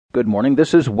Good morning.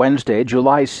 This is Wednesday,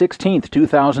 July 16th,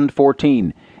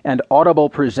 2014, and Audible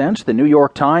presents the New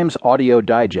York Times Audio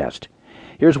Digest.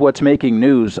 Here's what's making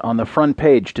news on the front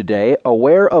page today.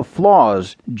 Aware of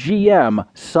flaws, GM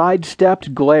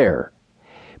sidestepped glare.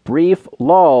 Brief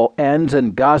lull ends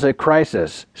in Gaza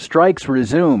crisis. Strikes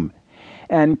resume.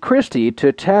 And Christie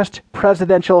to test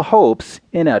presidential hopes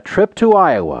in a trip to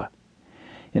Iowa.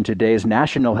 In today's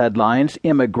national headlines,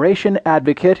 immigration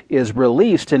advocate is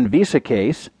released in visa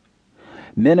case.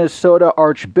 Minnesota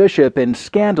Archbishop in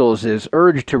scandals is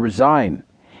urged to resign,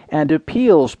 and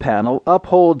appeals panel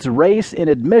upholds race in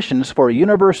admissions for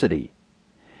university.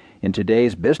 In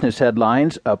today's business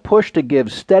headlines, a push to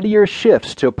give steadier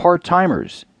shifts to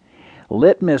part-timers,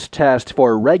 litmus test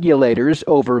for regulators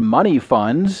over money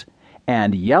funds,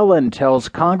 and Yellen tells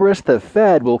Congress the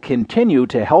Fed will continue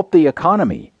to help the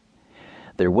economy.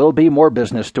 There will be more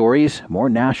business stories, more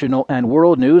national and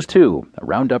world news too. A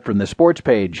roundup from the sports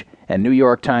page and New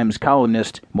York Times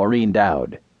columnist Maureen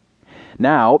Dowd.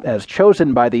 Now, as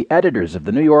chosen by the editors of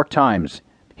the New York Times,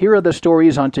 here are the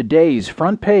stories on today's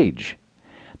front page.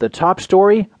 The top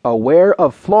story, Aware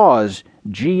of Flaws,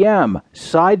 GM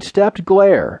Sidestepped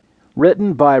Glare,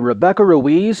 written by Rebecca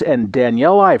Ruiz and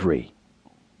Danielle Ivory.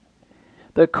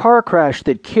 The car crash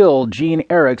that killed Gene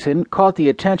Erickson caught the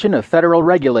attention of federal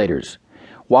regulators.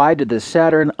 Why did the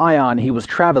Saturn Ion he was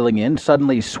traveling in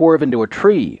suddenly swerve into a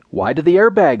tree? Why did the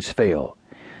airbags fail?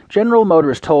 General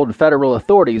Motors told federal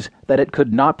authorities that it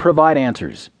could not provide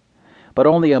answers. But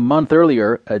only a month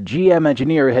earlier, a GM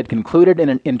engineer had concluded in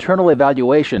an internal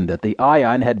evaluation that the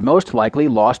Ion had most likely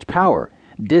lost power,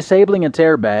 disabling its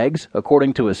airbags,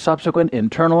 according to a subsequent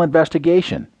internal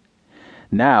investigation.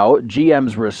 Now,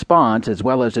 GM's response, as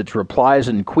well as its replies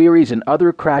and queries and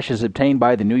other crashes obtained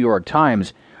by the New York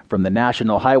Times from the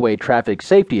National Highway Traffic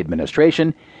Safety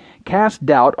Administration, cast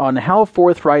doubt on how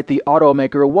forthright the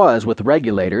automaker was with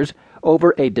regulators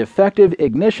over a defective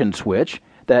ignition switch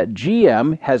that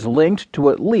GM has linked to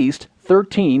at least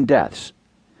 13 deaths.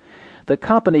 The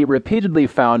company repeatedly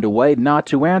found a way not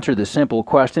to answer the simple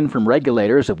question from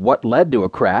regulators of what led to a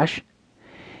crash.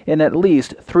 In at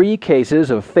least 3 cases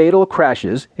of fatal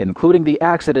crashes, including the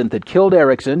accident that killed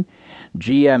Erickson,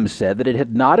 GM said that it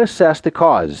had not assessed the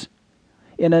cause.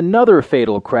 In another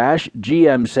fatal crash,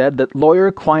 GM said that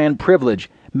lawyer-client privilege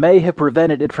may have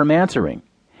prevented it from answering.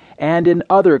 And in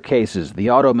other cases, the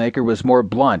automaker was more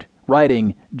blunt,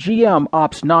 writing, GM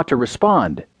opts not to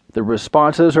respond. The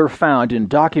responses are found in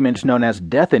documents known as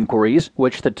death inquiries,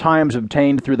 which the Times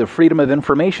obtained through the Freedom of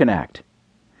Information Act.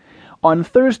 On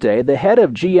Thursday, the head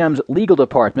of GM's legal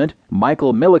department,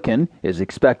 Michael Milliken, is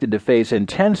expected to face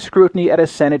intense scrutiny at a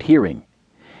Senate hearing.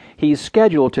 He's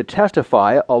scheduled to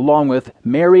testify along with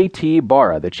Mary T.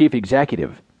 Barra, the chief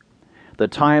executive. The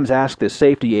Times asked the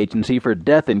safety agency for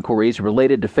death inquiries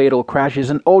related to fatal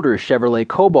crashes in older Chevrolet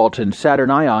Cobalt and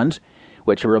Saturn Ions,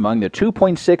 which are among the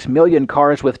 2.6 million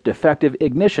cars with defective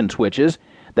ignition switches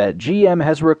that GM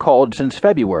has recalled since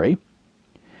February.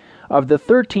 Of the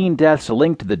 13 deaths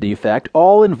linked to the defect,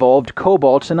 all involved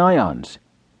Cobalts and Ions.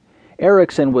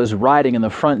 Erickson was riding in the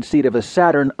front seat of a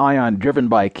Saturn Ion driven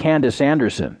by Candace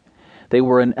Anderson. They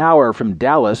were an hour from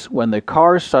Dallas when the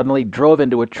car suddenly drove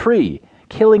into a tree,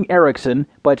 killing Erickson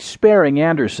but sparing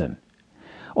Anderson.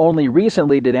 Only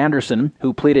recently did Anderson,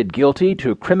 who pleaded guilty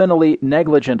to criminally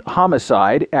negligent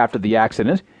homicide after the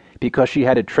accident because she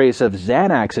had a trace of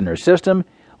Xanax in her system,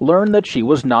 learn that she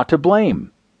was not to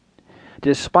blame.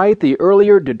 Despite the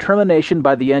earlier determination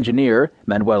by the engineer,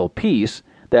 Manuel Peace,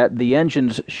 that the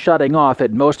engine's shutting off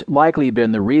had most likely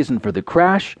been the reason for the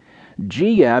crash,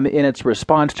 GM, in its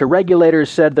response to regulators,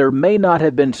 said there may not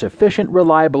have been sufficient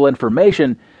reliable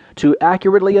information to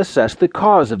accurately assess the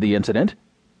cause of the incident.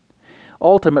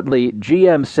 Ultimately,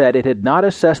 GM said it had not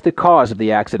assessed the cause of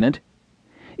the accident.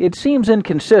 It seems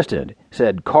inconsistent,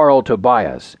 said Carl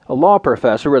Tobias, a law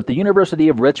professor at the University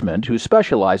of Richmond who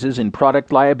specializes in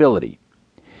product liability.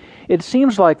 It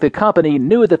seems like the company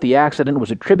knew that the accident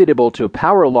was attributable to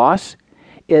power loss.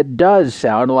 It does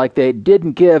sound like they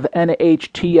didn't give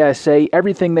NHTSA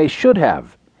everything they should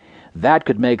have. That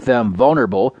could make them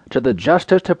vulnerable to the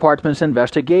Justice Department's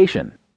investigation.